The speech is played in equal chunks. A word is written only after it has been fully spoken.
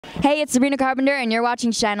Hey, it's Sabrina Carpenter, and you're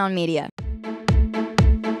watching Shine On Media.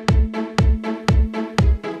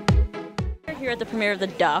 We're here at the premiere of the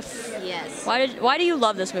DUFF. Yes. Why do you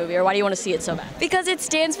love this movie, or why do you want to see it so bad? Because it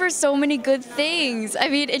stands for so many good things. I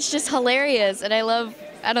mean, it's just hilarious, and I love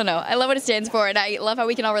what it stands for, and I love how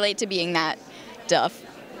we can all relate to being that DUFF.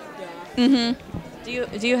 Do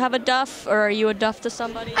you have a DUFF, or are you a DUFF to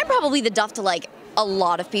somebody? I'm probably the DUFF to like a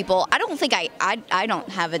lot of people. I don't think I don't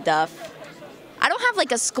have a DUFF. I don't have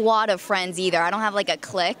like a squad of friends either. I don't have like a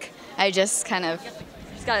clique. I just kind of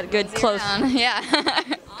It's got a good close. Yeah.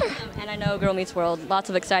 And I know Girl Meets World, lots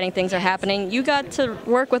of exciting things are happening. You got to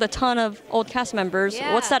work with a ton of old cast members.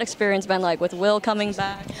 Yeah. What's that experience been like with Will coming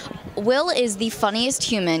back? Will is the funniest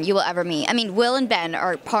human you will ever meet. I mean, Will and Ben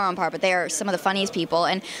are par on par, but they are some of the funniest people.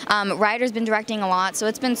 And Ryder's been directing a lot, so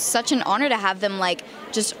it's been such an honor to have them like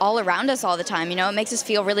just all around us all the time. You know, it makes us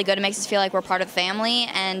feel really good. It makes us feel like we're part of the family,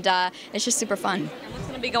 and it's just super fun. What's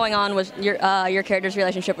going to be going on with your character's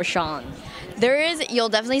relationship with Sean? You'll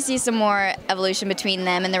definitely see some more evolution between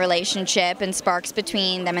them and the relationship, and sparks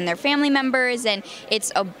between them and their family members, and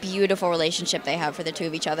it's a beautiful relationship they have for the two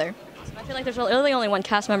of each other. I feel like there's really only one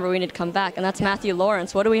cast member we need to come back, and that's Matthew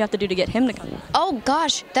Lawrence. What do we have to do to get him to come back? Oh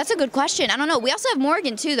gosh, that's a good question. I don't know. We also have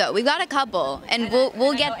Morgan too, though. We've got a couple, and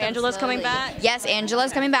we'll get them Angela's slowly. coming back? Yes,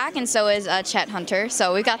 Angela's coming back, and so is Chet Hunter.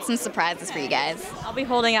 So we've got some surprises for you guys. I'll be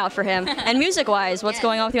holding out for him. And music-wise, what's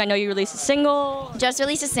going on with you? I know you released a single. Just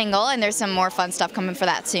released a single, and there's some more fun stuff coming for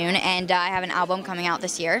that soon. And I have an album coming out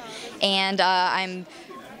this year, and I'm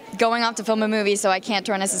going off to film a movie, so I can't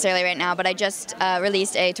tour necessarily right now, but I just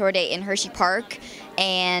released a tour date in Hershey Park,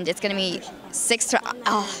 and it's going to be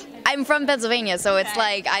I'm from Pennsylvania, so it's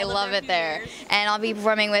like I love it there. And I'll be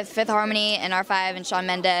performing with Fifth Harmony and R5 and Shawn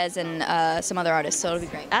Mendes and some other artists, so it'll be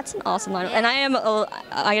great. That's an awesome lineup. And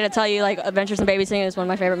I gotta tell you, like, Adventures in Babysitting is one of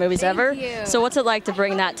my favorite movies ever. You. So what's it like to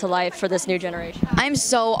bring that to life for this new generation? I'm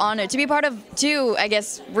so honored to be part of two, I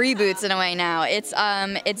guess, reboots in a way now.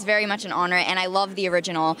 It's very much an honor, and I love the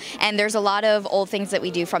original. And there's a lot of old things that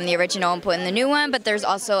we do from the original and put in the new one, but there's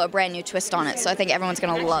also a brand new twist on it. So I think everyone's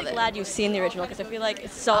gonna love it. I'm glad you've seen the original, because I feel like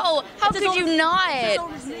it's so. Oh, how could you not? It's as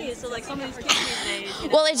old as me, so like some of these kids these days. You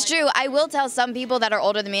know? Well, it's true. I will tell some people that are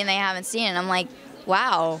older than me and they haven't seen it, and I'm like,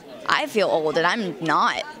 wow, I feel old, and I'm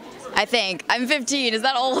not. I think. I'm 15. Is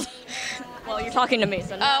that old? Well, you're talking to me,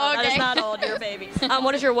 so no, okay. that is not old. You're a baby.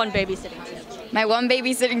 What is your one babysitting tip? My one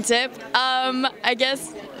babysitting tip? I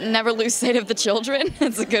guess never lose sight of the children.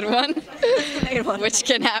 It's a good one. Which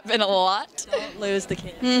can happen a lot. Don't lose the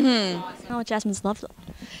kids. Oh, Jasmine's love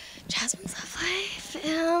life. Jasmine's love life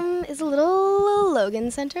is a little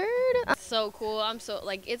Logan-centered. So cool. I'm so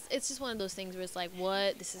like it's just one of those things where it's like,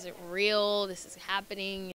 what? This isn't real. This is happening.